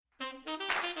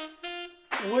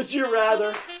Would you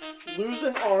rather lose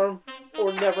an arm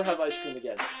or never have ice cream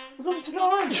again? Lose an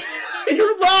arm.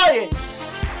 You're lying!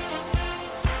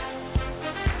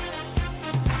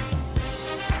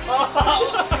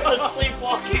 A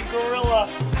sleepwalking gorilla.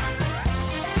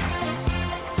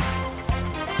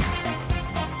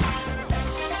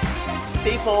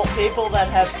 People that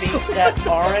have feet that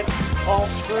aren't all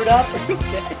screwed up.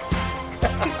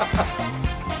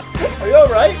 Are you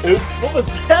alright? Oops. What was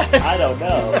that? I don't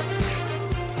know.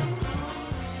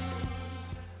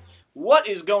 What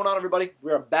is going on, everybody?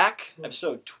 We are back.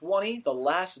 Episode 20, the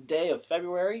last day of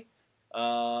February.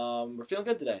 We're feeling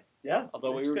good today. Yeah,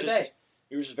 Although it's we were a good just day.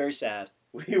 we were just very sad.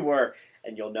 We were,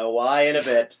 and you'll know why in a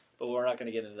bit. But we're not going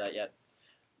to get into that yet.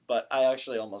 But I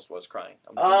actually almost was crying.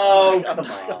 I'm come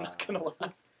not gonna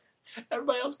lie.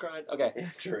 Everybody else cried. Okay. Yeah,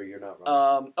 true, you're not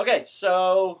wrong. Okay,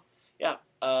 so yeah.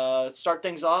 Start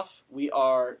things off. We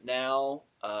are now.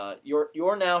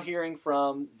 You're now hearing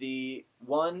from the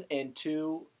 1 and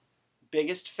 2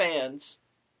 biggest fans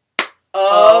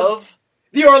of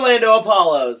the Orlando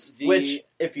Apollos, the- which,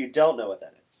 if you don't know what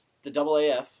that is, the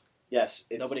AAF. yes,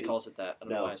 it's Nobody calls it that. I don't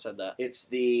know why I said that. It's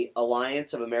the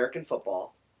Alliance of American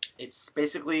Football. It's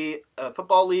basically a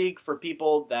football league for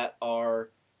people that are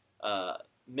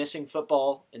missing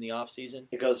football in the off season.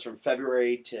 It goes from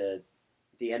February to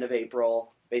the end of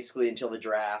April, basically until the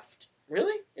draft.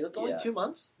 Really? It's only Yeah. 2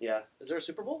 months? Yeah, Is there a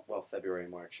Super Bowl? well, February,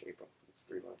 March, April. It's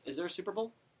 3 months. Is there a Super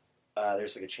Bowl?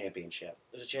 There's like a championship.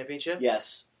 There's a championship?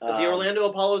 Yes. But the Orlando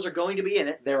Apollos are going to be in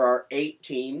it. There are 8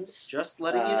 teams. Just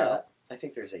letting you know. I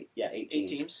think there's 8. Yeah, 8 8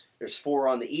 teams. teams. There's 4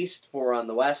 on the east, 4 on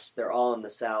the west. They're all in the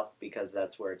south because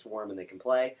that's where it's warm and they can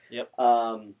play. Yep.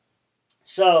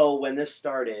 So when this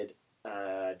started,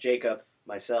 Jacob,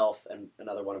 myself, and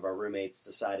another one of our roommates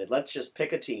decided, let's just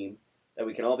pick a team that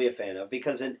we can all be a fan of.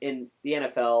 Because in the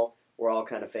NFL, we're all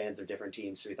kind of fans of different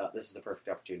teams, so we thought this is the perfect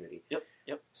opportunity. Yep.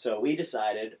 So we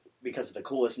decided, because of the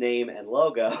coolest name and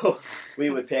logo, we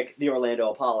would pick the Orlando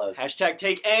Apollos. Hashtag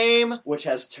take aim. Which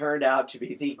has turned out to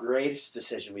be the greatest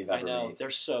decision we've ever I know. made. They're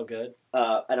so good.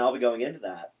 And I'll be going into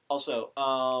that. Also,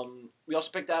 we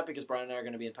also picked that because Brian and I are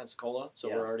going to be in Pensacola, so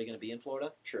Yeah. we're already going to be in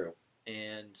Florida. True.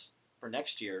 And for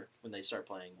next year, when they start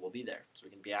playing, we'll be there, so we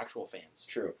can be actual fans.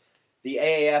 True. The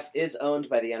AAF is owned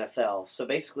by the NFL, so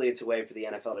basically it's a way for the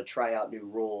NFL to try out new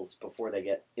rules before they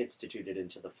get instituted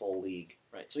into the full league.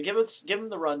 Right. So give them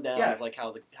the rundown Yeah. of like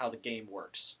how the game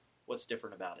works. What's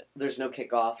different about it? There's no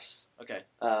kickoffs. Okay.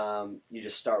 You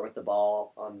just start with the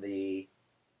ball on the,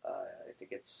 I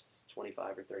think it's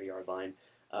 25 or 30-yard line.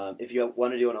 If you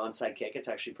want to do an onside kick, it's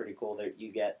actually pretty cool that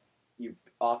your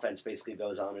offense basically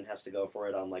goes on and has to go for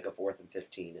it on like a 4th and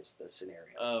 15 is the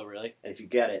scenario. Oh, really? And if you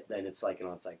get it, then it's like an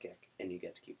onside kick, and you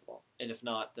get to keep the ball. And if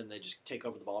not, then they just take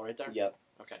over the ball right there? Yep.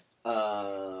 Okay.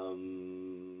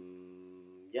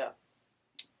 Yeah.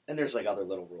 And there's like other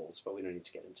little rules, but we don't need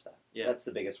to get into that. Yeah. That's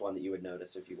the biggest one that you would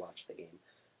notice if you watch the game.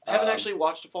 I haven't actually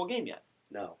watched a full game yet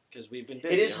No. because we've been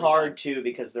busy. It is every hard time. too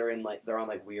because they're on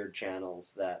like weird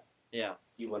channels that Yeah.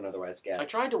 you wouldn't otherwise get. I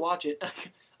tried to watch it.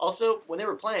 Also, when they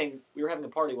were playing, we were having a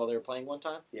party while they were playing one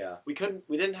time. Yeah. We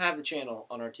didn't have the channel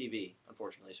on our TV,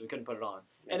 unfortunately, so we couldn't put it on.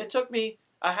 Yeah. And it took me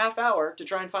a half hour to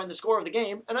try and find the score of the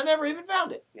game, and I never even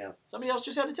found it. Yeah. Somebody else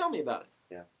just had to tell me about it.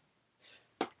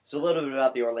 So a little bit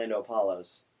about the Orlando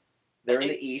Apollos. They're in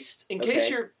the East. In okay?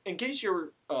 case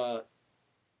you're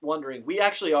wondering, we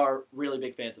actually are really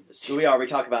big fans of this team. We are. We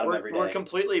talk about them We're, every day. we're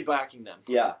completely backing them.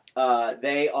 Yeah.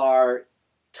 They are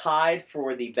tied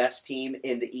for the best team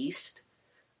in the East.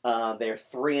 They're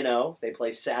 3-0. They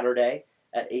play Saturday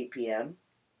at 8 p.m.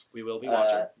 We will be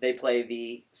watching. They play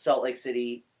the Salt Lake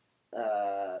City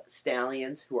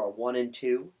Stallions, who are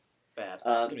 1-2. Bad. It's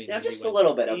gonna be an Now, easy just win. a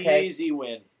little bit, okay? Easy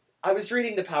win. I was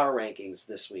reading the power rankings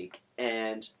this week,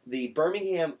 and the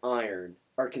Birmingham Iron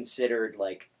are considered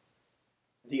like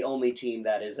the only team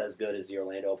that is as good as the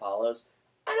Orlando Apollos.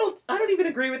 I don't even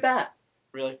agree with that.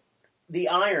 Really? The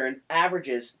Iron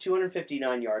averages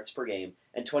 259 yards per game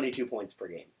and 22 points per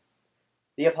game.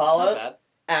 The Apollos That's not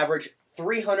average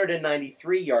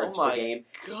 393 yards Oh per my game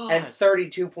God. and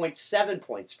 32.7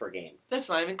 points per game. That's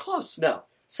not even close. No.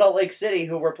 Salt Lake City,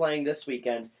 who we're playing this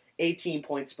weekend, 18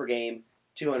 points per game,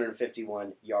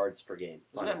 251 yards per game.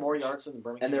 Isn't on that more average. yards than the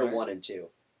Birmingham? And they're Iron? 1-2.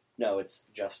 No, it's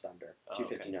just under. Oh,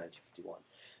 259, 251.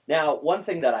 Now, one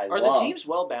thing that I Are love... the teams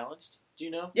well balanced? Do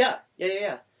you know? Yeah.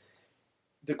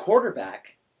 The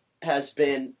quarterback has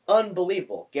been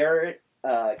unbelievable. Garrett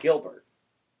Gilbert.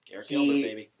 Garrett Gilbert,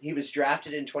 baby. He was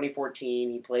drafted in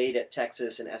 2014. He played at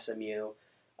Texas and SMU.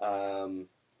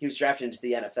 He was drafted into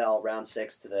the NFL round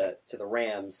 6 to the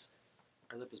Rams.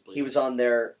 My lip is bleeding. He was on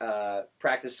their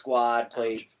practice squad,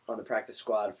 played Ouch. on the practice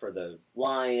squad for the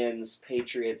Lions,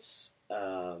 Patriots,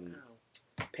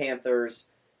 Panthers,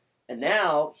 and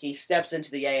now he steps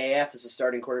into the AAF as the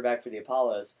starting quarterback for the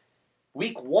Apollos.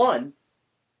 Week 1,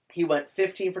 he went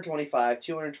 15 for 25,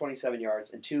 227 yards,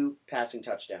 and 2 passing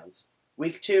touchdowns.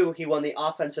 Week 2, he won the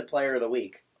Offensive Player of the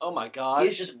Week. Oh my God.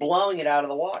 He's just blowing it out of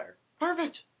the water.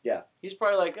 Perfect. Yeah. He's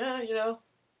probably like, you know.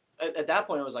 At that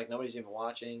point, it was like, nobody's even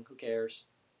watching. Who cares?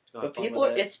 But people,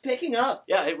 it's picking up.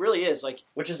 Yeah, it really is. Like,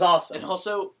 which is awesome. And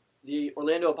also, the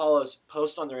Orlando Apollos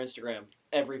post on their Instagram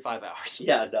every 5 hours.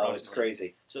 Yeah, no, it's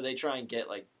crazy. So they try and get,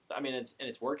 like, I mean,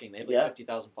 it's working. They have like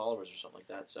 50,000 followers or something like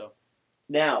that. So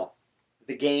now,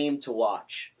 the game to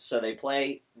watch. So they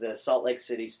play the Salt Lake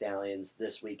City Stallions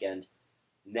this weekend.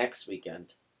 Next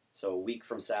weekend, so a week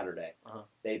from Saturday,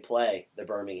 they play the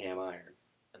Birmingham Iron.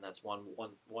 And that's 1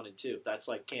 and 2. That's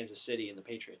like Kansas City and the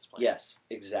Patriots playing. Yes,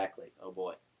 exactly. Oh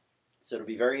boy. So it'll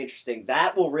be very interesting.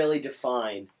 That will really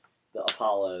define the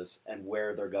Apollos and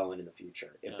where they're going in the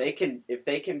future. If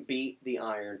they can beat the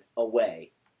Iron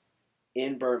away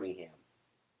in Birmingham,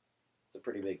 it's a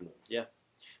pretty big move. Yeah.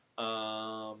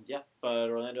 But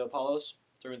Orlando Apollos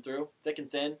through and through, thick and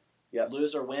thin. Yep.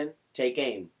 Lose or win. Take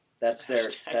aim. That's their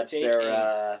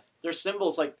their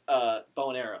symbol's like bow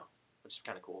and arrow, which is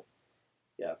kind of cool.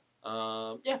 Yeah.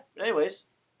 But anyways,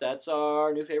 that's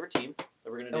our new favorite team that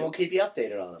we're gonna do. And we'll keep you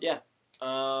updated on them. Yeah.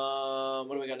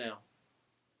 What do we got now?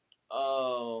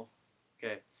 Oh,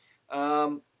 okay.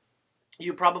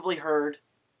 You probably heard,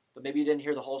 but maybe you didn't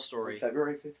hear the whole story.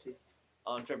 February 15th.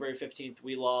 On February 15th,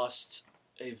 we lost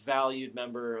a valued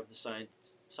member of the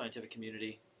scientific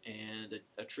community and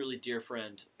a truly dear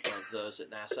friend of those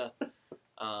at NASA.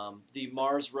 The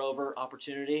Mars rover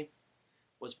Opportunity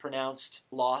was pronounced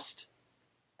lost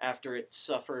after it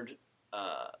suffered.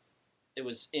 It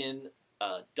was in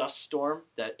a dust storm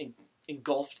that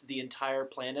engulfed the entire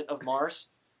planet of Mars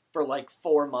for like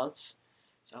 4 months.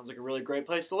 Sounds like a really great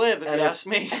place to live, if you ask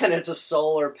me. And it's a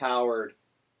solar-powered...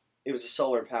 It was a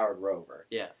solar-powered rover.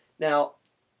 Yeah. Now,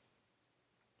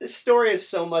 this story is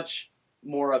so much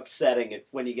more upsetting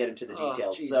when you get into the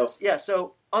details.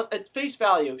 So at face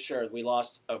value, sure, we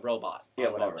lost a robot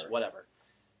on Mars, whatever.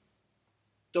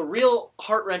 The real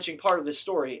heart-wrenching part of this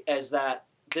story is that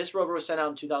this rover was sent out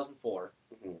in 2004,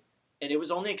 and it was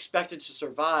only expected to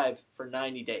survive for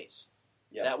 90 days.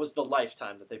 Yeah. That was the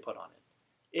lifetime that they put on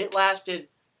it. It lasted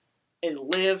and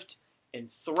lived and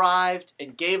thrived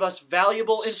and gave us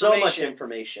valuable information. So much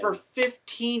information. For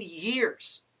 15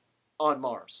 years on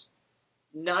Mars.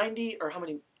 90 or how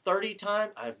many? 30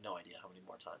 times? I have no idea how many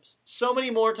more times. So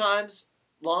many more times,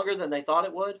 longer than they thought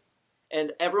it would.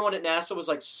 And everyone at NASA was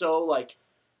like so like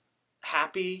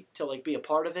happy to like be a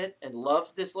part of it and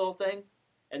loved this little thing.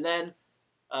 And then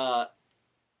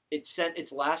it sent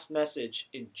its last message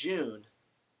in June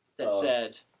that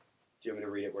said... Do you want me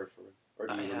to read it word for word? Or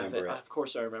do you remember it? Of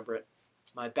course I remember it.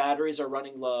 My batteries are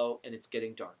running low and it's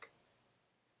getting dark.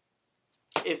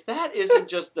 If that isn't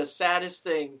just the saddest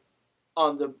thing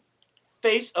on the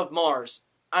face of Mars,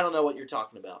 I don't know what you're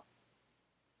talking about.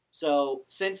 So,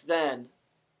 since then...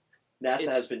 NASA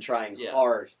has been trying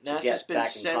hard to get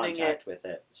back in contact with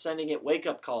it. Sending it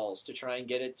wake-up calls to try and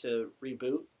get it to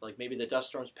reboot. Like, maybe the dust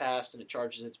storm's passed and it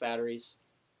charges its batteries.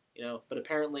 You know, but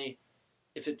apparently,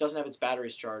 if it doesn't have its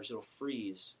batteries charged, it'll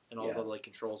freeze and all the like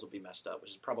controls will be messed up,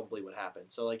 which is probably what happened.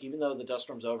 So, like, even though the dust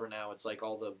storm's over now, it's like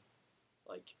all the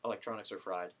like electronics are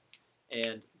fried.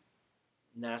 And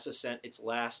NASA sent its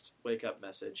last wake-up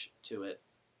message to it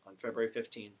on February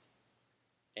 15th.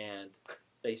 And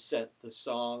they sent the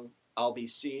song I'll Be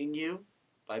Seeing You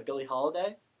by Billie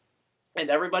Holiday. And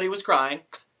everybody was crying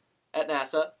at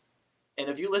NASA. And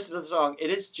if you listen to the song, it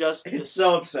is just... It's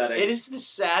so upsetting. It is the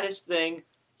saddest thing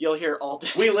you'll hear all day.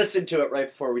 We listened to it right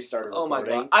before we started recording.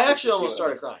 Oh my God. I actually almost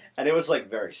started crying. And it was like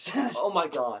very sad. Oh my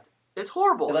God. It's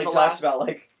horrible. It like talks about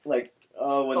like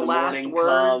when the morning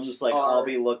comes, like I'll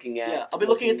be looking at... Yeah, I'll be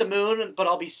looking at the moon, but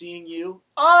I'll be seeing you.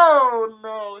 Oh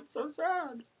no, it's so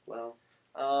sad. Well,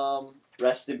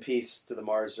 rest in peace to the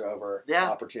Mars rover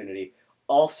Opportunity.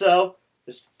 Also,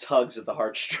 this tugs at the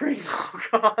heartstrings. Oh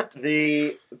God.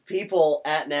 The people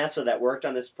at NASA that worked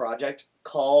on this project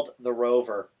called the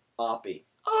rover Oppy.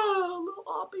 Oh, little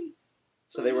Oppy.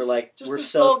 So they were like, we're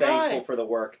so thankful for the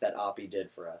work that Oppy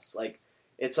did for us. Like,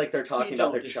 it's like they're talking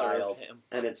about their child,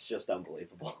 and it's just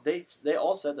unbelievable. They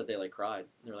all said that they like cried.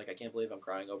 They're like, I can't believe I'm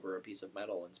crying over a piece of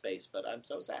metal in space, but I'm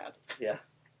so sad. Yeah.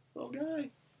 Little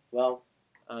guy. Well,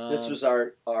 This was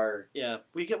our. Yeah,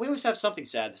 we always have something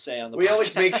sad to say on the. We podcast.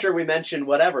 always make sure we mention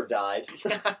whatever died.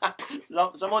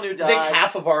 Someone who died. I think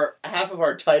half of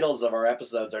our titles of our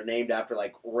episodes are named after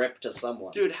like rip to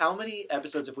someone. Dude, how many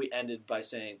episodes have we ended by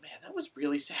saying, "Man, that was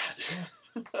really sad"?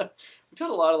 We've had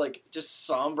a lot of like just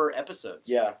somber episodes.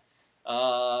 Yeah.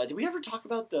 Did we ever talk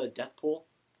about the death pool?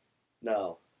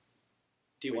 No.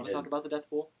 Do you want to talk about the death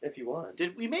pool? If you want.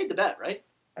 We made the bet, right?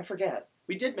 I forget.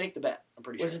 We did make the bet. I'm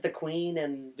pretty sure. Was it the Queen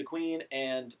and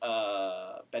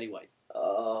Betty White?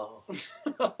 Oh.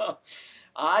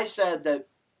 I said that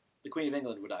the Queen of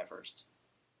England would die first,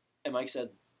 and Mike said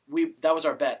that was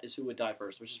our bet is who would die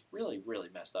first, which is really really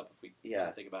messed up if we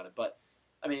think about it. But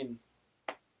I mean,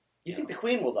 you think the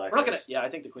Queen will die we're first? Not gonna. Yeah, I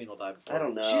think the Queen will die before. I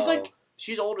don't know.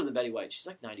 She's older than Betty White. She's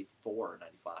like 94 or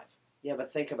 95. Yeah,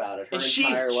 but think about it. Her and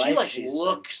entire life, she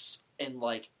looks and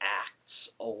like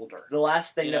acts older. The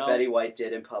last thing that Betty White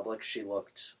did in public, she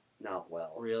looked not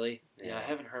well. Really? Yeah, I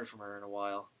haven't heard from her in a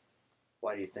while.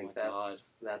 Why do you think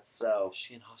that's so? Is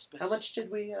she in hospice? How much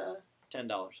did we? $10.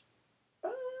 Was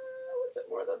it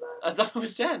more than that? I thought it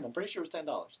was 10. I'm pretty sure it was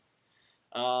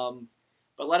 $10.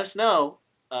 But let us know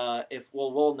if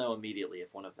we'll know immediately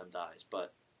if one of them dies.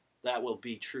 But that will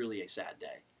be truly a sad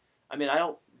day. I mean, I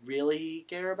don't really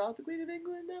care about the Queen of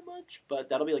England that much, but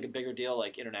that'll be like a bigger deal,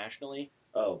 like internationally.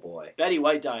 Oh boy, Betty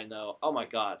White dying though. Oh my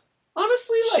god.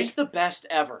 Honestly, like she's the best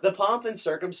ever. The pomp and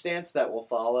circumstance that will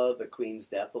follow the Queen's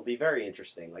death will be very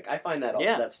interesting. Like I find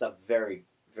that stuff very,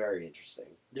 very interesting.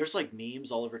 There's like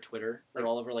memes all over Twitter or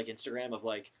all over like Instagram of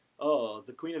like, oh,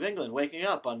 the Queen of England waking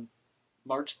up on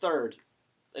March 3rd,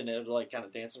 and they're like kind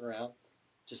of dancing around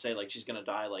to say like she's gonna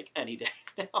die like any day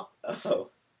now. Oh.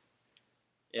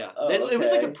 Yeah, oh, it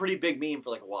was like a pretty big meme for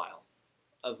like a while,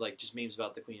 of like just memes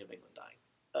about the Queen of England dying.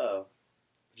 Oh,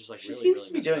 which is like she really, seems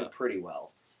really to be doing pretty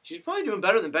well. She's probably doing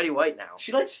better than Betty White now.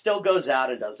 She like still goes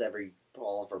out and does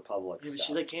all of her public stuff.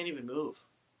 She like can't even move.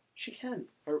 She can.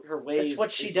 Her wave. That's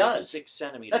what she is does. Like 6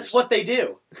 centimeters. That's what they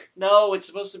do. No, it's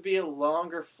supposed to be a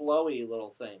longer, flowy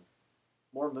little thing,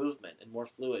 more movement and more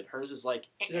fluid. Hers is like.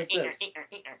 She does this.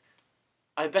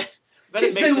 I bet.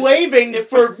 She's been waving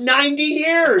for 90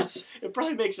 years. It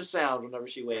probably makes a sound whenever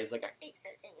she waves, like.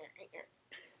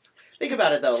 Think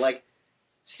about it though, like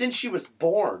since she was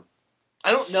born.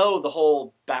 I don't know the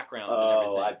whole background.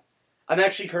 Oh, I'm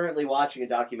actually currently watching a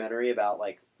documentary about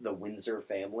like the Windsor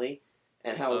family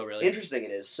and how interesting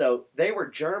it is. So they were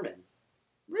German,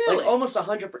 really, like almost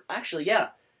 100%. Actually,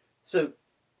 yeah. So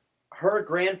her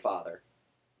grandfather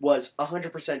was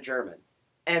 100% German.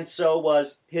 And so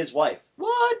was his wife.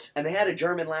 What? And they had a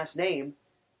German last name.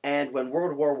 And when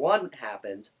World War I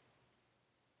happened,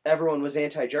 everyone was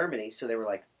anti-Germany. So they were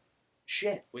like,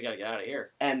 shit. We gotta get out of here.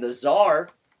 And the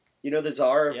Tsar, you know the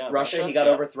Tsar of Russia? He got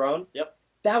overthrown? Yep.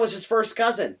 That was his first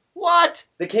cousin. What?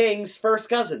 The king's first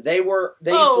cousin. They used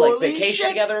to like vacation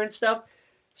together and stuff.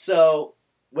 So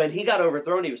when he got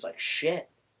overthrown, he was like, shit.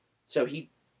 So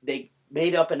they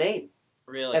made up a name.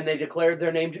 Really? And they declared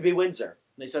their name to be Windsor.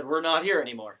 They said, we're not here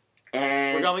anymore.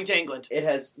 And we're going to England.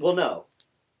 No.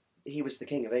 He was the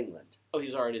King of England. Oh, he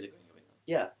was already the King of England.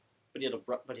 Yeah.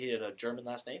 But he had a German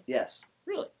last name? Yes.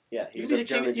 Really? Yeah, he was of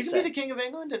German descent. You can be the King of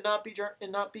England and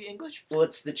not be English? Well,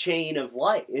 it's the chain of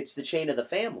life. It's the chain of the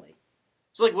family.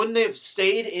 So, like, wouldn't they have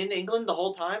stayed in England the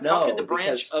whole time? No, how could the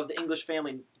branch of the English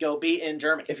family be in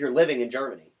Germany? If you're living in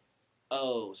Germany.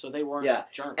 Oh, so they weren't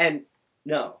German. And,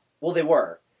 no. Well, they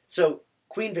were. So,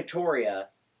 Queen Victoria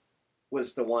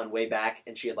was the one way back,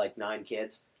 and she had like 9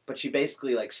 kids, but she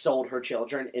basically like sold her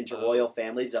children into royal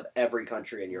families of every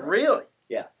country in Europe. Really?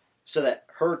 Yeah. So that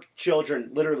her children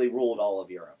literally ruled all of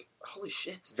Europe. Holy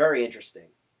shit. Very interesting.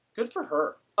 Good for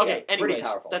her. Okay, yeah, anyways, pretty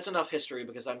powerful. That's enough history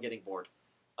because I'm getting bored.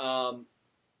 What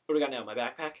do we got now? My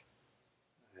backpack?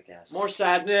 I guess. More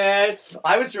sadness!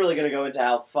 I was really going to go into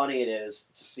how funny it is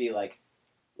to see, like,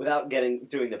 without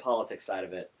doing the politics side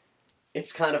of it,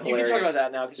 it's kind of hilarious. You can talk about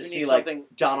that now, because we need like, something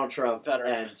Donald Trump better.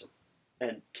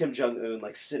 and Kim Jong-un,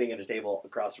 like, sitting at a table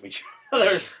across from each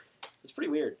other. It's pretty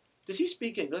weird. Does he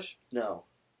speak English? No.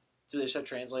 Do they just have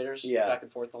translators Yeah. back and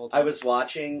forth the whole time? I was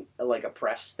watching, like, a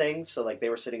press thing, so, like, they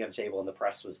were sitting at a table and the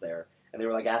press was there, and they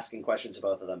were, like, asking questions of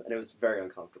both of them, and it was very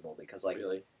uncomfortable because, like,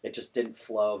 it just didn't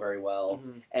flow very well,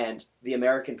 and the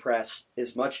American press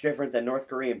is much different than North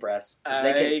Korean press.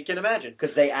 I can imagine.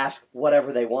 Because they ask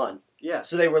whatever they want. Yeah.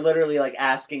 So they were literally, like,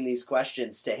 asking these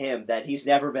questions to him that he's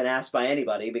never been asked by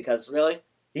anybody because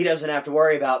he doesn't have to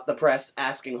worry about the press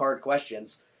asking hard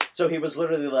questions. So he was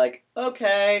literally like,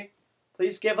 okay,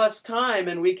 please give us time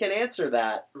and we can answer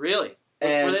that. Really?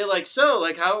 And were they like,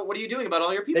 what are you doing about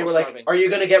all your people starving? They were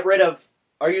starving? like,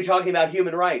 are you talking about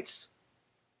human rights?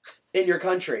 in your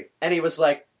country. And he was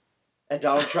like, and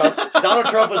Donald Trump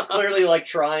was clearly like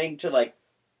trying to like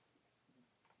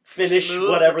finish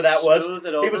whatever that was.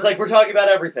 He was like, we're talking about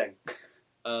everything.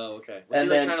 Oh, okay. Was he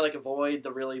like trying to like avoid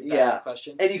the really bad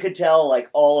questions? And you could tell like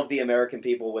all of the American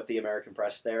people with the American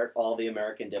press there, all the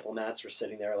American diplomats were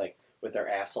sitting there like with their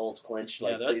assholes clenched,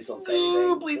 like, please don't say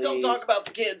anything. Please don't talk about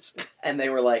the kids. And they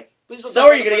were like, so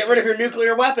are you going to get rid of your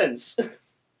nuclear weapons?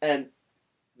 And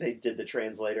they did the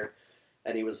translator.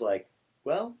 And he was like,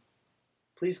 well,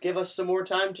 please give us some more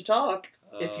time to talk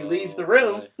if you leave the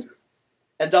room. Right.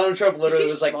 And Donald Trump literally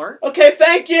was smart? Like, okay,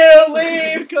 thank you,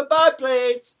 leave. Goodbye,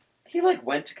 please. He like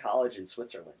went to college in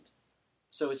Switzerland.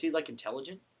 So is he like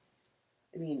intelligent?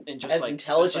 I mean, and just, as like,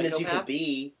 intelligent as you could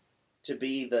be to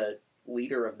be the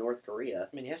leader of North Korea.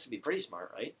 I mean, he has to be pretty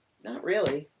smart, right? Not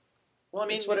really. Well, I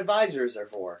mean, that's what advisors are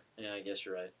for. Yeah, I guess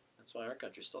you're right. That's why our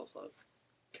country's still afloat.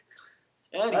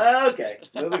 Anyway. Okay,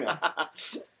 moving on.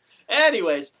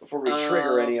 Anyways. Before we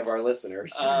trigger any of our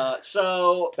listeners.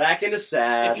 So. Back into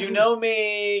sad. If you know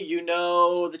me, you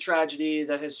know the tragedy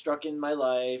that has struck in my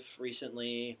life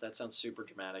recently. That sounds super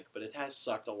dramatic, but it has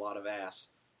sucked a lot of ass.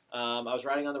 I was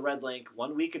riding on the Red Link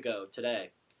 1 week ago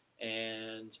today,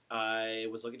 and I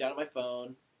was looking down at my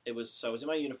phone. I was in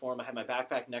my uniform. I had my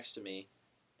backpack next to me,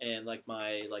 and like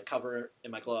my cover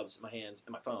and my gloves in my hands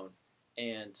and my phone.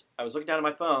 And I was looking down at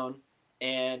my phone,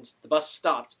 and the bus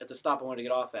stopped at the stop I wanted to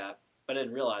get off at, but I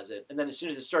didn't realize it. And then as soon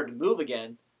as it started to move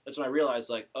again, that's when I realized,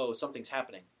 like, oh, something's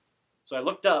happening. So I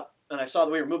looked up, and I saw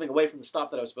that we were moving away from the stop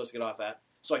that I was supposed to get off at.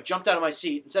 So I jumped out of my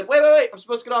seat and said, wait, I'm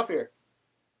supposed to get off here.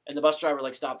 And the bus driver,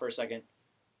 like, stopped for a second,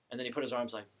 and then he put his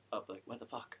arms, like, up, like, what the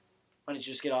fuck? Why didn't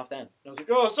you just get off then? And I was like,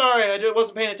 oh, sorry, I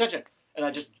wasn't paying attention. And I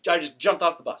just jumped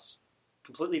off the bus,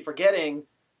 completely forgetting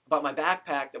about my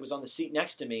backpack that was on the seat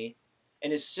next to me.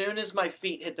 And as soon as my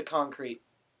feet hit the concrete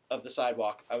of the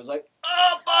sidewalk, I was like,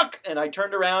 oh, fuck! And I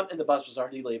turned around, and the bus was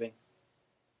already leaving.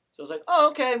 So I was like, oh,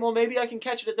 okay, well, maybe I can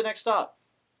catch it at the next stop.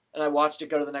 And I watched it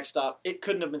go to the next stop. It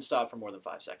couldn't have been stopped for more than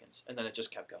 5 seconds. And then it just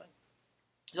kept going.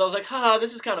 So I was like, haha,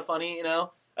 this is kind of funny, you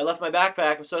know? I left my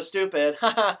backpack. I'm so stupid.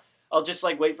 Haha, I'll just,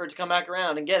 like, wait for it to come back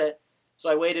around and get it. So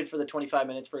I waited for the 25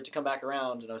 minutes for it to come back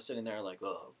around, and I was sitting there like,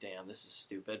 oh, damn, this is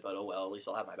stupid, but oh, well, at least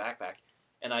I'll have my backpack.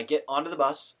 And I get onto the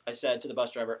bus. I said to the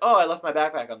bus driver, oh, I left my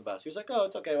backpack on the bus. He was like, oh,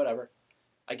 it's okay, whatever.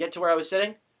 I get to where I was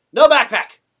sitting. No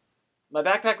backpack! My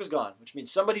backpack was gone, which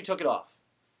means somebody took it off.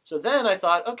 So then I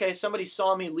thought, okay, somebody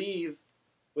saw me leave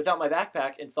without my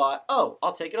backpack and thought, oh,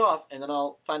 I'll take it off, and then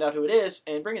I'll find out who it is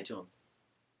and bring it to him.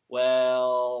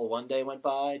 Well, 1 day went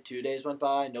by, 2 days went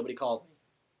by, nobody called me.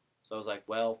 So I was like,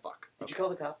 well, fuck. Did you call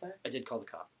the cop back? I did call the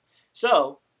cop.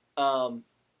 So, I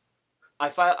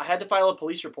had to file a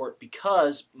police report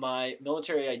because my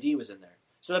military ID was in there.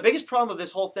 So the biggest problem of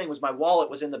this whole thing was my wallet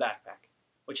was in the backpack,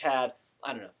 which had,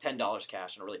 I don't know, $10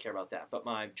 cash. I don't really care about that. But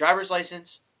my driver's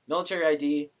license, military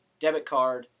ID, debit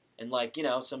card, and, like, you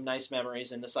know, some nice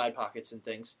memories in the side pockets and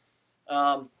things.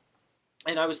 And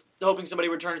I was hoping somebody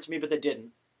would return it to me, but they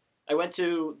didn't. I went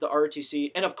to the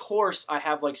ROTC, and of course I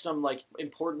have, like, some, like,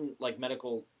 important, like,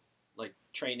 medical, like,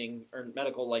 training or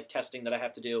medical, like, testing that I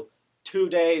have to do 2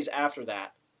 days after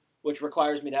that, which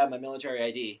requires me to have my military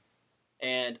ID.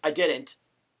 And I didn't,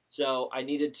 so I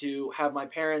needed to have my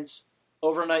parents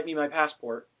overnight me my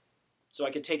passport so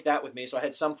I could take that with me, so I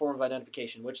had some form of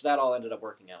identification, which that all ended up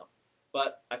working out.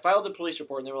 But I filed the police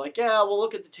report, and they were like, yeah, we'll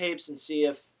look at the tapes and see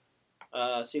if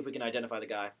we can identify the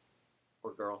guy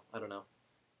or girl, I don't know.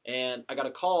 And I got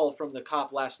a call from the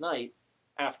cop last night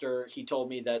after he told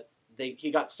me that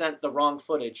he got sent the wrong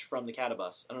footage from the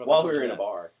Catabus. I don't know. While we were in a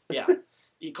bar. Yeah.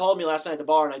 He called me last night at the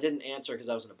bar, and I didn't answer because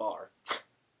I was in a bar.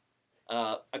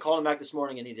 I called him back this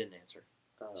morning, and he didn't answer.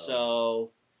 Oh.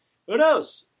 So, who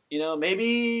knows? You know,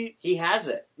 maybe he has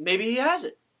it. Maybe he has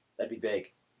it. That'd be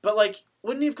big. But, like,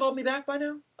 wouldn't he have called me back by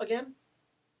now? Again?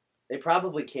 They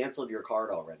probably canceled your card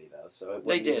already, though. So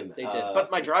they did. But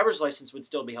my driver's license would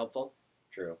still be helpful.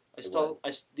 True.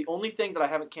 The only thing that I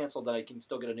haven't canceled that I can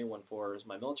still get a new one for is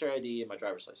my military ID and my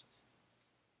driver's license.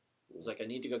 It's like I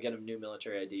need to go get a new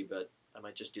military ID, but I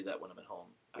might just do that when I'm at home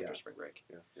after spring break.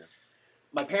 Yeah.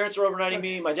 My parents are overnighting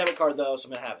me my debit card, though, so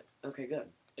I'm going to have it. Okay, good.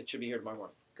 It should be here tomorrow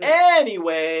morning. Good.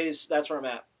 Anyways, that's where I'm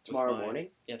at. Tomorrow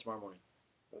morning? Yeah, tomorrow morning.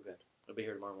 Oh, good. It'll be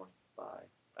here tomorrow morning. Bye.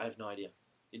 I have no idea.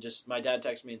 My dad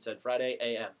texted me and said Friday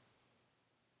a.m.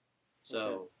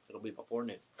 So it'll be before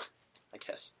noon, I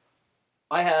guess.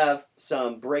 I have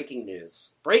some breaking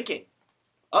news. Breaking?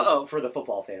 Uh-oh. For the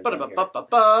football fans out here.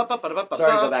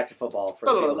 Sorry to go back to football for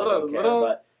the people that don't care,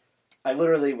 but I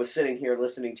literally was sitting here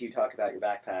listening to you talk about your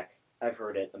backpack. I've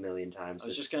heard it a million times. I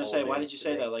was just going to say, why did you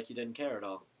say that like you didn't care at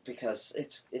all? Because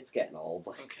it's getting old.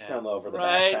 Okay. I'm over the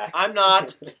right. backpack. I'm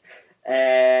not.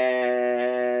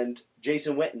 And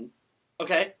Jason Witten,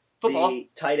 Okay. Football. the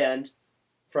tight end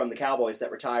from the Cowboys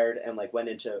that retired and went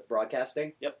into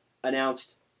broadcasting. Yep.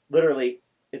 Announced literally,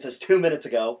 it says 2 minutes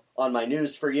ago on my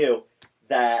news for you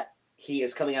that he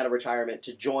is coming out of retirement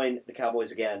to join the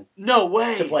Cowboys again. No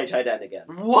way. To play tight end again.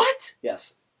 What?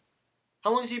 Yes.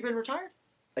 How long has he been retired?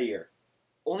 A year.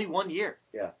 Only 1 year.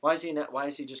 Yeah. Why is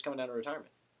he just coming out of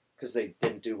retirement? Because they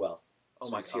didn't do well. Oh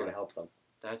so my he's here to god. help them.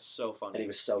 That's so funny. And he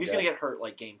was so He's good. gonna get hurt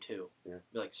game 2. Yeah.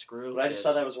 Be like, screw But I just this.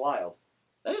 thought that was wild.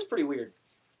 That is pretty weird.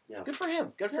 Yeah. Good for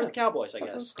him. Good for Yeah. the Cowboys, I That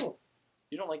guess. was cool.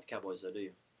 You don't like the Cowboys, though, do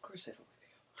you? Of course I don't like the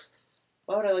Cowboys.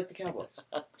 Why would I like the Cowboys?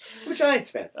 I'm a Giants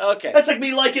fan. Okay. That's like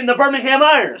me liking the Birmingham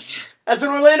Iron as an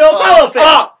Orlando Apollo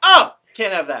fan.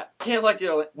 Can't have that. Can't like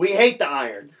the We hate the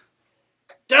Iron.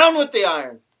 Down with the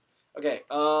Iron. Okay.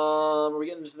 Are we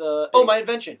getting into the... Oh, my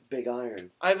invention. Big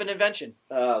Iron. I have an invention.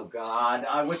 Oh, God.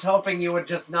 I was hoping you would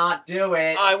just not do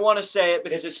it. I want to say it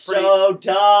because it's pretty... so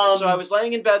dumb. So I was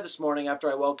laying in bed this morning after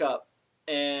I woke up,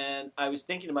 and I was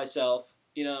thinking to myself,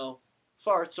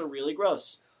 farts are really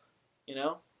gross.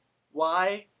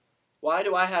 Why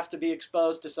do I have to be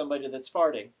exposed to somebody that's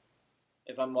farting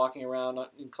if I'm walking around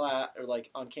in class or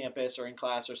on campus or in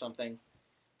class or something?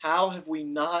 How have we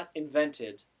not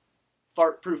invented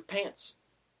fart-proof pants?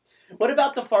 What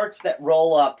about the farts that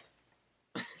roll up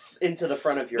into the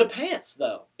front of your... The pants,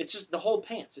 though. It's just the whole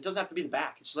pants. It doesn't have to be the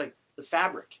back. It's just the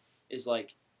fabric is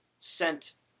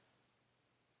scent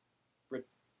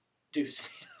reducing.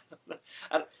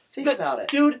 Think about it.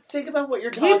 Dude, think about what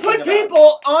you're talking we put about.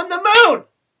 people on the moon!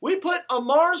 We put a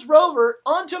Mars rover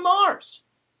onto Mars!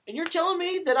 And you're telling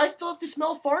me that I still have to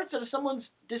smell farts out of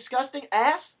someone's disgusting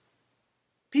ass?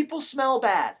 People smell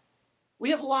bad. We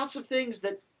have lots of things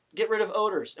that get rid of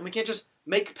odors, and we can't just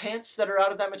make pants that are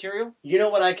out of that material? You know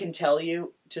what I can tell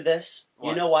you to this? What?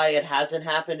 You know why it hasn't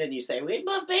happened and you say, we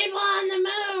put people on the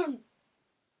moon?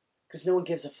 Because no one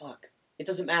gives a fuck. It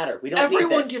doesn't matter. We don't need this.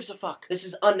 Everyone gives a fuck. This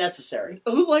is unnecessary.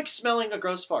 Who likes smelling a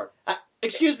gross fart?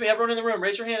 Excuse me, everyone in the room,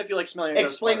 raise your hand if you like smelling a gross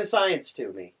fart. Explain the science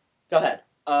to me. Go ahead.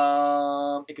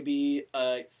 It could be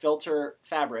a filter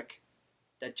fabric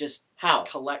that just How?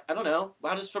 I don't know.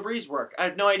 How does Febreze work? I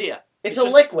have no idea. It's It a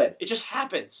just- liquid. It just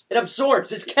happens. It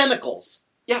absorbs. It's chemicals.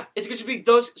 Yeah, it could just be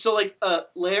those. So a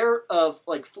layer of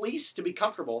fleece to be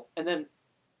comfortable, and then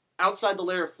outside the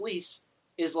layer of fleece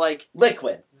is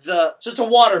Liquid. the So it's a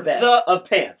waterbed of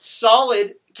pants.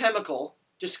 solid chemical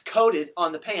just coated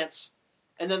on the pants,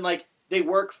 and then they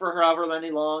work for however many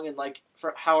long and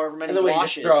for however many And then we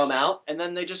washes, just throw them out. and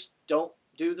then they just don't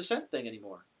do the scent thing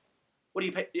anymore. What do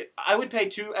you pay? I would pay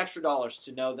 $2 extra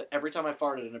to know that every time I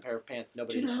farted in a pair of pants,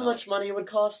 nobody. Do you know would how smell much it. money it would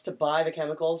cost to buy the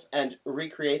chemicals and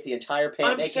recreate the entire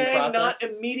pant I'm making saying process? not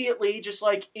immediately, just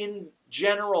in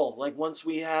general. Once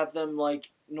we have them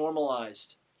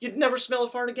normalized, you'd never smell a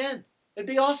fart again. It'd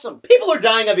be awesome. People are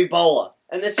dying of Ebola,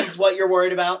 and this is what you're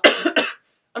worried about?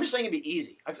 I'm just saying it'd be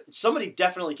easy. Somebody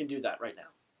definitely can do that right now.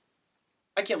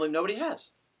 I can't believe nobody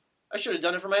has. I should have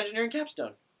done it for my engineering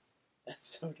capstone.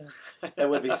 That's so dumb. That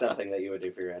would be something that you would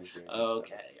do for your engineering.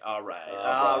 Okay, all right,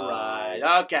 Alright.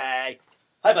 okay.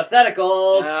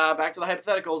 Hypotheticals! Back to the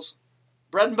hypotheticals.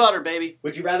 Bread and butter, baby.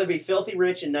 Would you rather be filthy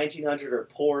rich in 1900 or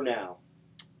poor now?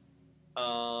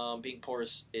 Being poor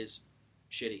is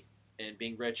shitty. And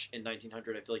being rich in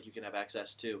 1900, I feel like you can have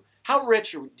access to. How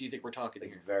rich do you think we're talking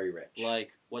here? Very rich.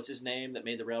 What's his name that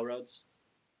made the railroads?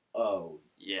 Oh.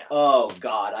 Yeah. Oh,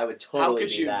 God, I would totally How could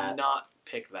be you that. not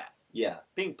pick that? Yeah.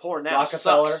 Being poor now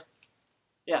Rockefeller. sucks.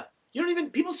 Yeah. You don't even...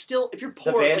 People still... If you're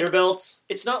poor... The Vanderbilts.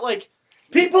 it's not like...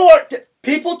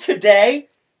 People today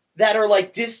that are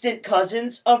distant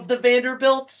cousins of the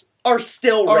Vanderbilts are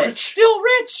still Are rich. still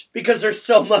rich! Because there's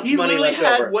so much He money literally left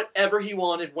had over. whatever he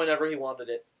wanted, whenever he wanted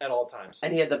it, at all times.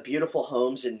 And he had the beautiful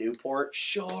homes in Newport.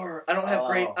 Sure. I don't have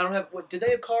Oh. I don't have... Did they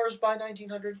have cars by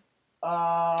 1900?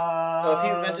 Oh, if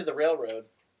he invented the railroad.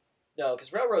 No,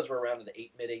 because railroads were around in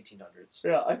the mid-1800s.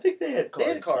 Yeah, I think they had cars.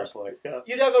 They had cars. At that point. Yeah.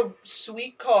 You'd have a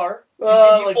sweet car.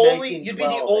 Like You'd be the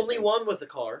 1912, I only think. one with the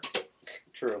car.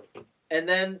 True. And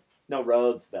then... No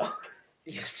roads, though.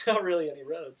 Not really any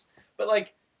roads. But,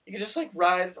 you could just,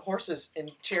 ride horses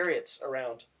and chariots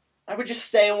around. I would just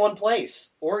stay in one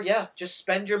place. Or, just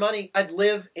spend your money. I'd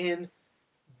live in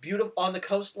on the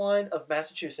coastline of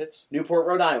Massachusetts. Newport,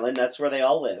 Rhode Island, that's where they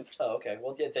all lived. Oh, okay.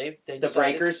 Well, yeah, they The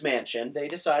decided... Breakers Mansion. They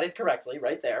decided correctly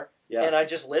right there. Yeah. And I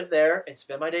just live there and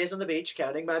spend my days on the beach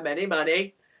counting my many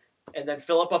money and then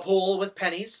fill up a pool with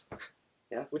pennies.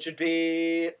 Yeah. Which would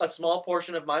be a small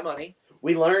portion of my money.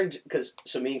 We learned,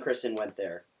 so me and Kristen went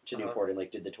there to Uh-huh. Newport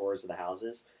and did the tours of the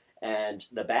houses. and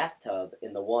the bathtub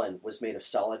in the one was made of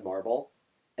solid marble,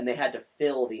 and they had to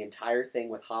fill the entire thing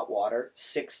with hot water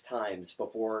 6 times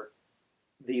before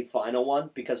the final one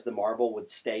because the marble would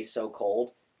stay so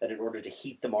cold that in order to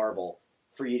heat the marble,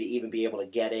 for you to even be able to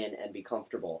get in and be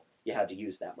comfortable, you had to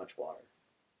use that much water.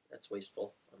 That's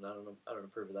wasteful. I don't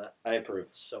approve of that. I approve.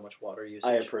 So much water usage.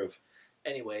 I approve.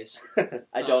 Anyways.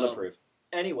 I don't approve.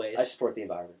 Anyways. I support the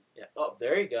environment. Yeah. Oh,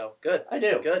 there you go. Good. I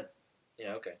do. Good.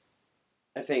 Yeah, okay.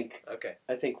 I think Okay.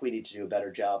 we need to do a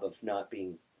better job of not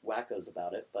being wackos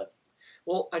about it, but...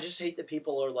 Well, I just hate that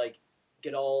people are, like,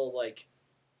 get all, like...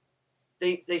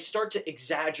 They start to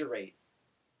exaggerate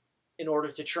in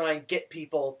order to try and get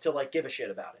people to, like, give a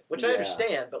shit about it. Which I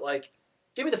understand, but, like,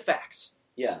 give me the facts.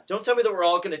 Yeah. Don't tell me that we're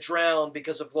all going to drown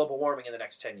because of global warming in the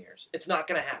next 10 years. It's not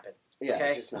going to happen. Yeah, okay?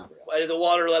 It's just not real. The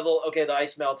water level, okay, the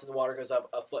ice melts and the water goes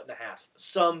up 1.5 feet.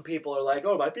 Some people are like,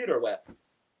 oh, my feet are wet.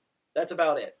 That's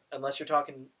about it. Unless you're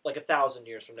talking like 1,000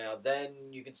 years from now, then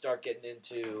you can start getting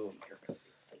into.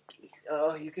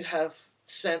 Oh, you could have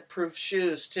scent-proof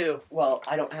shoes too. Well,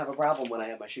 I don't have a problem when I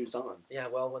have my shoes on. Yeah,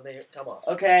 well, when they come off.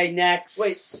 Okay, next.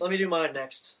 Wait, let me do mine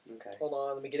next. Okay. Hold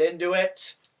on, let me get into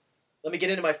it. Let me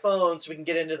get into my phone so we can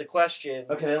get into the question.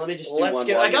 Okay, then let me just do one.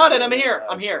 I got it. I'm here.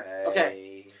 I'm here.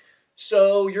 Okay.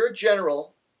 So you're a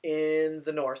general in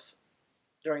the North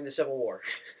during the Civil War.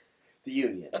 The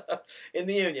Union. In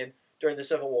the Union during the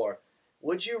Civil War.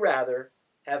 Would you rather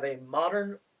have a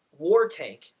modern war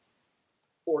tank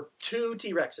or 2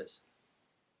 T-Rexes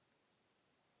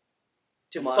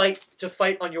to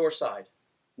fight on your side?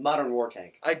 Modern war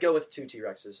tank. I'd go with 2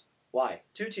 T-Rexes. Why?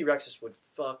 2 T-Rexes would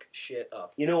fuck shit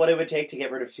up. You know what it would take to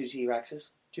get rid of 2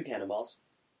 T-Rexes? 2 cannonballs.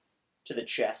 To the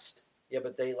chest. Yeah,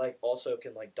 but they also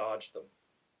can dodge them.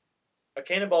 A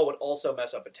cannonball would also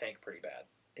mess up a tank pretty bad.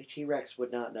 A T-Rex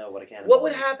would not know what a cannonball is. What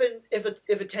would happen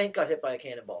if a tank got hit by a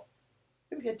cannonball?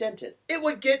 It would get dented. It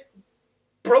would get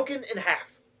broken in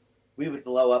half. We would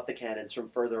blow up the cannons from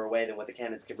further away than what the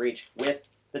cannons could reach with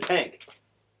the tank.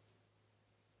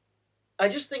 I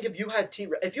just think if you had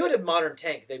a modern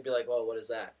tank, they'd be like, "Well, what is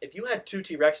that?" If you had 2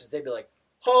 T-Rexes, they'd be like,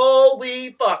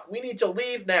 "Holy fuck, we need to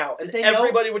leave now," and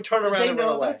everybody would turn around and run away. Did they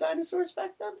know about dinosaurs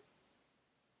back then?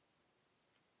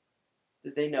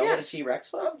 Did they know what a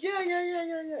T-Rex was? Yeah.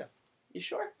 You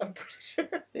sure? I'm pretty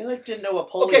sure. They didn't know what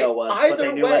polio was, but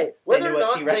they knew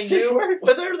what T-Rexes were.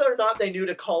 Whether or not they knew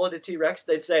to call it a T-Rex,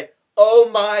 they'd say, "Oh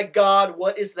my god,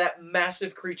 what is that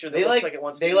massive creature that looks like it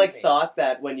wants to eat me?" They thought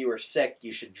that when you were sick,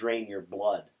 you should drain your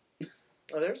blood.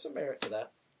 Oh, there's some merit to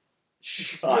that.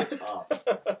 Shut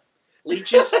up.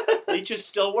 Leeches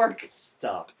still work.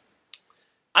 Stop.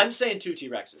 I'm saying 2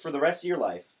 T-Rexes. For the rest of your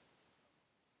life,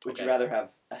 would you rather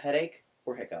have a headache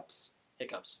or hiccups?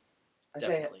 Hiccups.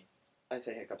 Definitely. I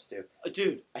say hiccups too.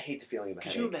 Dude. I hate the feeling of a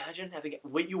headache. Could you imagine having it?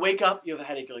 You wake up, you have a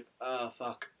headache, you're like, oh,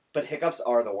 fuck. But hiccups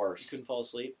are the worst. You couldn't fall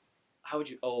asleep? How would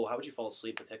you fall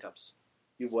asleep with hiccups?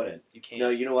 You wouldn't. You can't. No,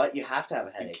 you know what? You have to have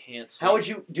a headache. You can't sleep.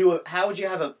 How would you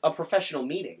have a professional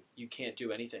meeting? You can't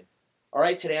do anything. All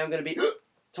right, today I'm going to be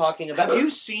talking about... Have you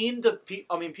seen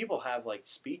people have,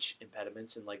 speech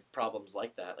impediments and, problems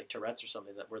like that, like Tourette's or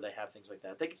something, where they have things like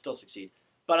that. They can still succeed.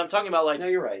 But I'm talking about, No,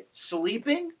 you're right.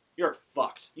 Sleeping? You're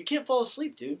fucked. You can't fall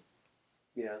asleep, dude.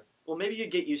 Yeah. Well, maybe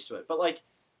you'd get used to it. But,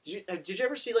 did you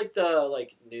ever see, the,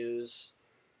 news,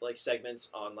 segments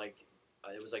on,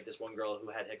 it was, this one girl who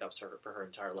had hiccups for her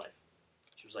entire life.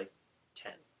 She was,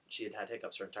 10. She had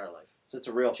hiccups her entire life. So it's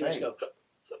a real She thing. would just go...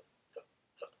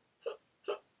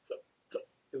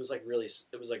 It was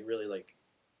really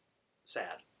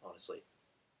sad, honestly.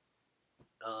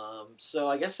 So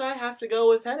I guess I have to go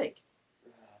with headache.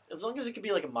 As long as it could be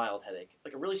a mild headache.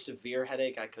 A really severe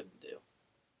headache, I couldn't do.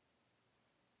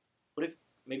 What if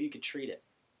maybe you could treat it?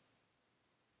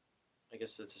 I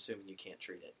guess that's assuming you can't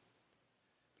treat it.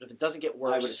 But if it doesn't get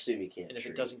worse, I would assume you can't. And if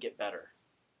it doesn't get better,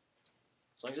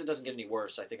 as long as it doesn't get any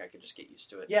worse, I think I could just get used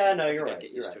to it. Yeah, no, you're right. I'd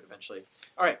get used to it eventually.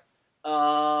 All right.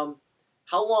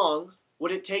 How long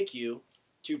would it take you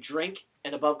to drink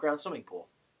an above-ground swimming pool?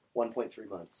 1.3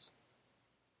 months.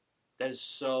 That is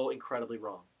so incredibly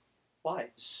wrong.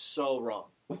 Why? So wrong.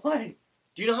 Why?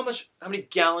 Do you know how many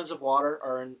gallons of water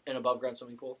are in an above-ground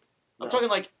swimming pool? I'm No.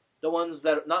 talking the ones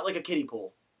that not like a kiddie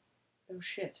pool. Oh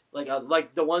shit!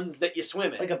 Like the ones that you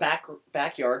swim in. Like a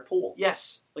backyard pool.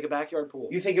 Yes, like a backyard pool.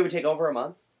 You think it would take over a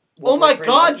month? Oh my 1.3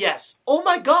 god, months? yes! Oh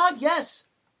my god, yes!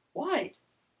 Why?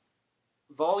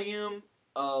 Volume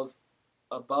of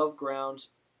above-ground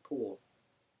pool.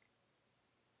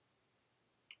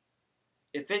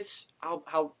 If it's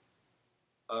how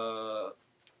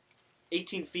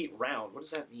 18 feet round, what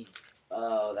does that mean?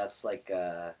 Oh, that's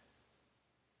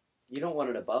You don't want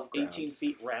it above ground. 18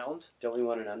 feet round. Don't we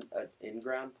want an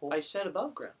in-ground pool? I said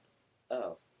above ground.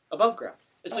 Oh. Above ground.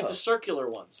 It's like the circular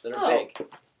ones that are big. In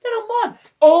a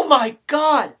month. Oh my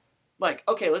God! Mike,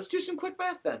 okay, let's do some quick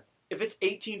math then. If it's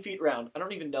 18 feet round, I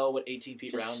don't even know what 18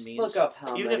 feet round means. Look up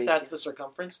how Even if that's the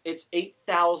circumference, it's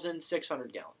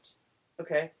 8,600 gallons.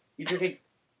 Okay. You drinking...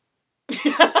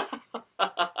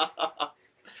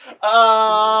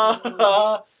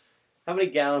 How many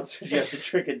gallons would you have to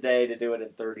drink a day to do it in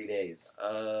 30 days?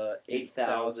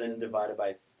 8,000 divided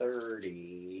by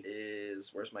 30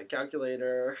 is... Where's my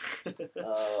calculator?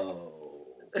 Oh.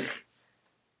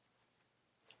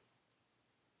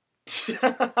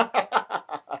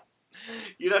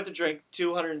 You'd have to drink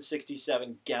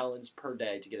 267 gallons per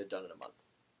day to get it done in a month.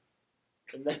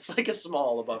 And that's like a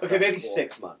small above. Okay, maybe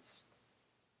 6 months.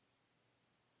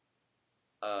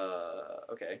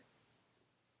 Okay.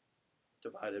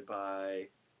 Divided by...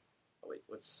 Oh, wait,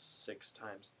 what's 6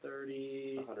 times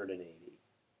 30? 180.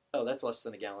 Oh, that's less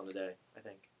than a gallon a day, I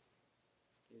think.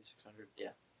 600, yeah.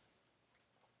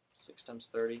 6 times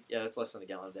 30? Yeah, that's less than a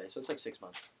gallon a day, so it's like 6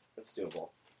 months. That's doable.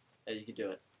 Yeah, you can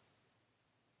do it.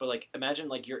 But, like, imagine,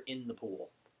 like, you're in the pool.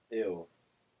 Ew.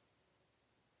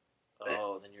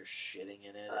 Oh, then you're shitting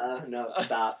in it. No,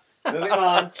 stop. Moving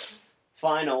on.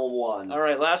 Final one. All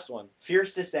right, last one.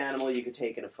 Fiercest animal you could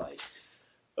take in a fight.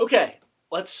 Okay,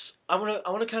 let's. I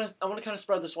want to kind of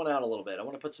spread this one out a little bit. I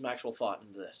want to put some actual thought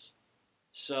into this.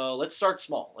 So let's start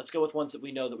small. Let's go with ones that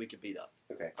we know that we could beat up.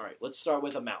 Okay. All right. Let's start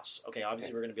with a mouse. Okay.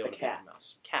 Obviously, we're going to be able to beat a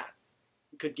mouse. Cat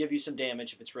could give you some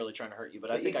damage if it's really trying to hurt you,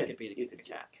 but I think I could beat a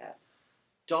cat.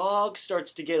 Dog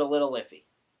starts to get a little iffy.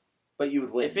 But you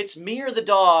would win. If it's me or the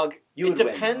dog, it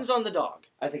depends win, on the dog.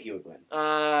 I think you would win.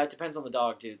 It depends on the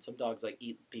dog, dude. Some dogs like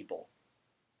eat people.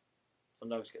 Some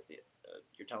dogs get.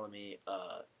 You're telling me,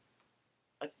 I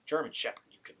think German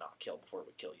Shepherd you could not kill before it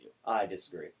would kill you. I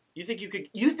disagree. You think you could?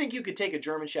 You think you could take a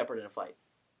German Shepherd in a fight,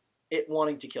 it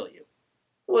wanting to kill you?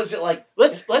 Well, is it like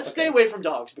let's stay away from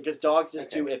dogs because dogs is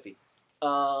too iffy.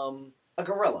 A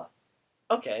gorilla.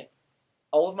 Okay,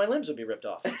 all of my limbs would be ripped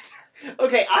off.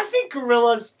 Okay, I think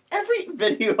gorillas. Every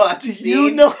video I've seen. You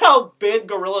know how big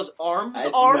gorillas' arms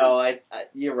are? No,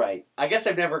 you're right. I guess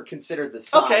I've never considered the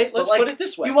size. Okay, let's put it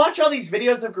this way. You watch all these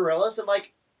videos of gorillas and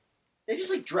like they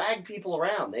just like drag people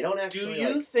around. They don't actually. Do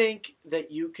you think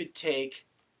that you could take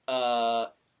Dwayne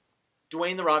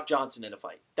 "The Rock" Johnson in a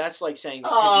fight? That's like saying.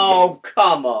 Oh,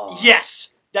 come on.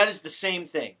 Yes, that is the same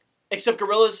thing. Except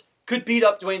gorillas could beat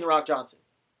up Dwayne "The Rock" Johnson.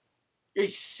 You're a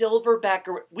silverback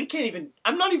gorilla. We can't even.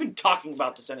 I'm not even talking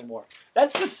about this anymore.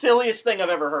 That's the silliest thing I've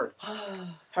ever heard.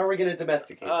 How are we going to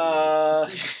domesticate them?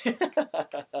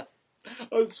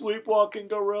 A sleepwalking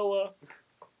gorilla.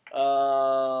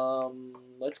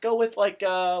 Let's go with like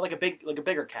a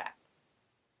bigger cat.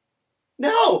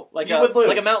 No, you would lose.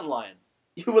 Like a mountain lion.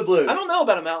 You would lose. I don't know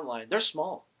about a mountain lion. They're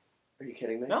small. Are you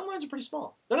kidding me? Mountain lions are pretty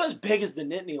small. They're not as big as the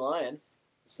Nittany lion.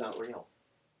 It's not real.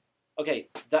 Okay,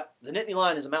 the Nittany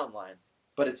lion is a mountain lion.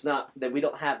 But it's not that we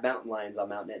don't have mountain lions on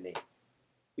Mount Nittany.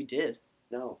 We did.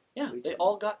 No. Yeah, they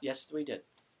all got. Yes, we did.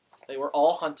 They were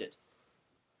all hunted.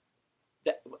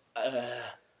 I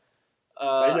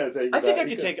think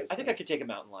I could take a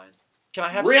mountain lion. Can I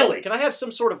have can I have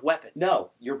some sort of weapon?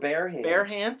 No, your bare hands. Bare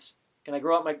hands? Can I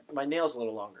grow out my nails a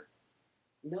little longer?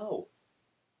 No.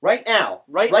 Right now.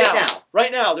 Right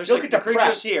now. There's like the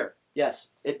creatures here. Yes,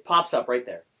 it pops up right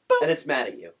there, and it's mad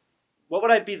at you. What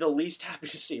would I be the least happy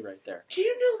to see right there? Do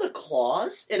you know the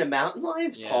claws in a mountain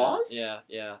lion's paws? Yeah.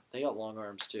 They got long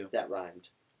arms too. That rhymed.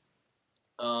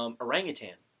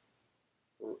 Orangutan.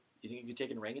 You think you could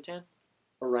take an orangutan?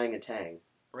 Orangutan.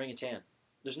 Orangutan.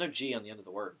 There's no G on the end of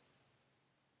the word.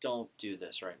 Don't do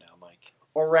this right now, Mike.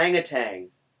 Orangutan.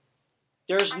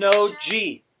 There's no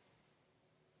G.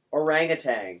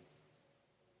 Orangutan.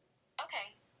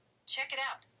 Okay, check it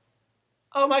out.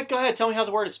 Oh, Mike, go ahead. Tell me how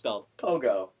the word is spelled.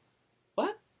 Pogo.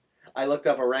 What? I looked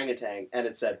up orangutan, and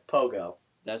it said pogo.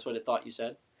 That's what it thought you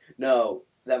said? No,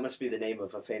 that must be the name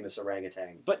of a famous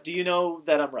orangutan. But do you know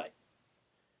that I'm right?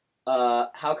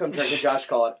 How come Drake and Josh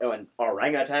call it an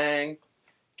orangutan?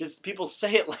 Because people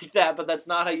say it like that, but that's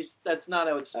not how it's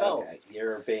spelled. Okay,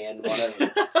 you're being one of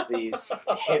these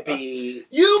hippie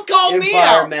you called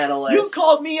environmentalists. Me out. You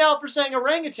called me out for saying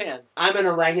orangutan. I'm an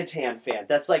orangutan fan.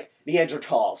 That's like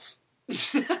Neanderthals.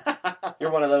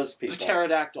 You're one of those people.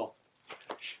 Pterodactyl.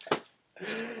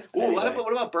 Ooh, Anyway.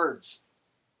 what about birds?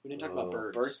 We didn't talk about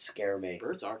birds. Birds scare me.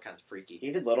 Birds are kind of freaky.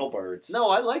 Even little birds. No,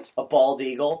 I liked a bald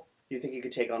eagle. You think you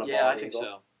could take on a bald eagle? Yeah, I think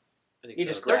so. You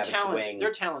just grab its wing.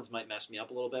 Their talons might mess me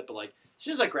up a little bit, but like as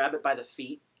soon as I grab it by the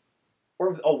feet,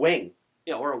 or a wing.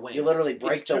 Yeah, or a wing. You literally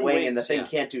break It's the two wing and the wings, thing yeah.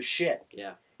 can't do shit.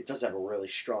 Yeah. It does have a really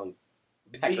strong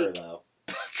pecker, Beak. though.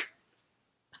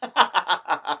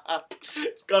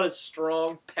 It's got a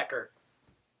strong pecker.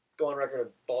 Go on record of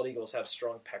bald eagles have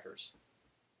strong peckers.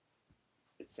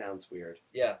 It sounds weird.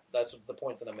 Yeah, that's the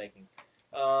point that I'm making.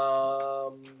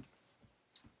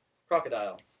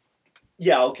 Crocodile.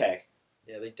 Yeah, okay.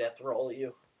 Yeah, they death roll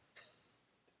you.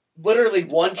 Literally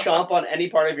one chomp on any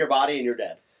part of your body and you're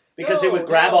dead. Because it No, would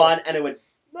grab no. on and it would...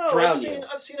 No, Drown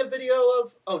I've seen a video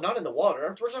of. Oh, not in the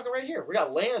water. We're talking right here. We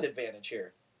got land advantage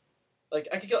here. Like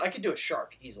I could do a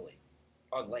shark easily,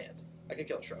 on land. I could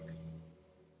kill a shark.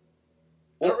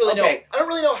 I don't really know. I don't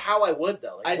really know how I would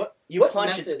though. Like, you what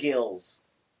punch method, its gills.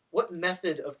 What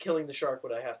method of killing the shark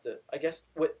would I have to? I guess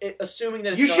assuming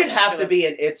that it's You not should just have gonna, to be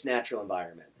in its natural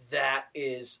environment. That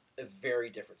is a very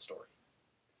different story.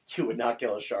 You would not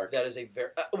kill a shark. That is a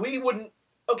very. We wouldn't.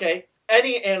 Okay,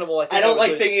 any animal. I think I don't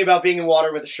like would thinking about being in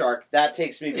water with a shark. That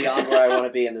takes me beyond where I want to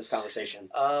be in this conversation.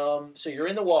 So you're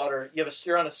in the water.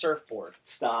 You're on a surfboard.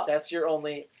 Stop. That's your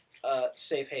only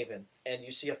safe haven, and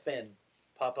you see a fin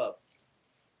pop up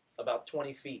about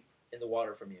 20 feet in the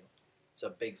water from you. It's a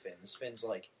big fin. This fin's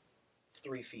like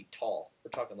 3 feet tall.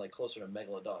 We're talking like closer to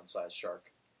megalodon-sized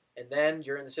shark. And then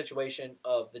you're in the situation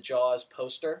of the Jaws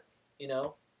poster,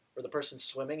 where the person's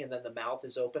swimming and then the mouth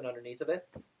is open underneath of it.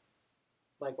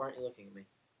 Mike, why aren't you looking at me?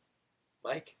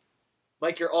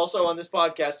 Mike, you're also on this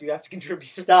podcast. You have to contribute.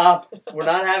 Stop. We're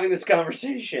not having this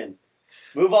conversation.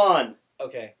 Move on.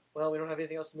 Okay. Well, we don't have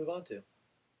anything else to move on to.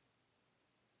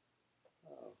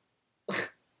 Oh.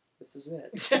 This is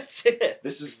it. That's it.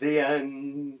 This is the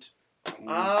end.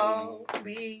 I'll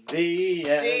be The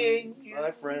seeing end, you my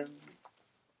friend.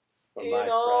 Or in my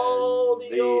all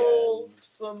friend, the old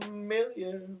end.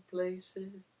 familiar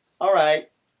places. All right.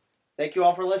 Thank you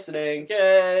all for listening.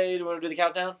 Okay, do you want to do the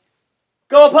countdown?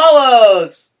 Go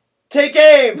Apollos! Take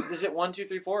aim! Is it 1, 2,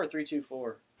 3, 4 or 3, 2,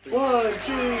 4? 1, 2, 3,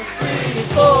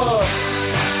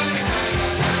 4.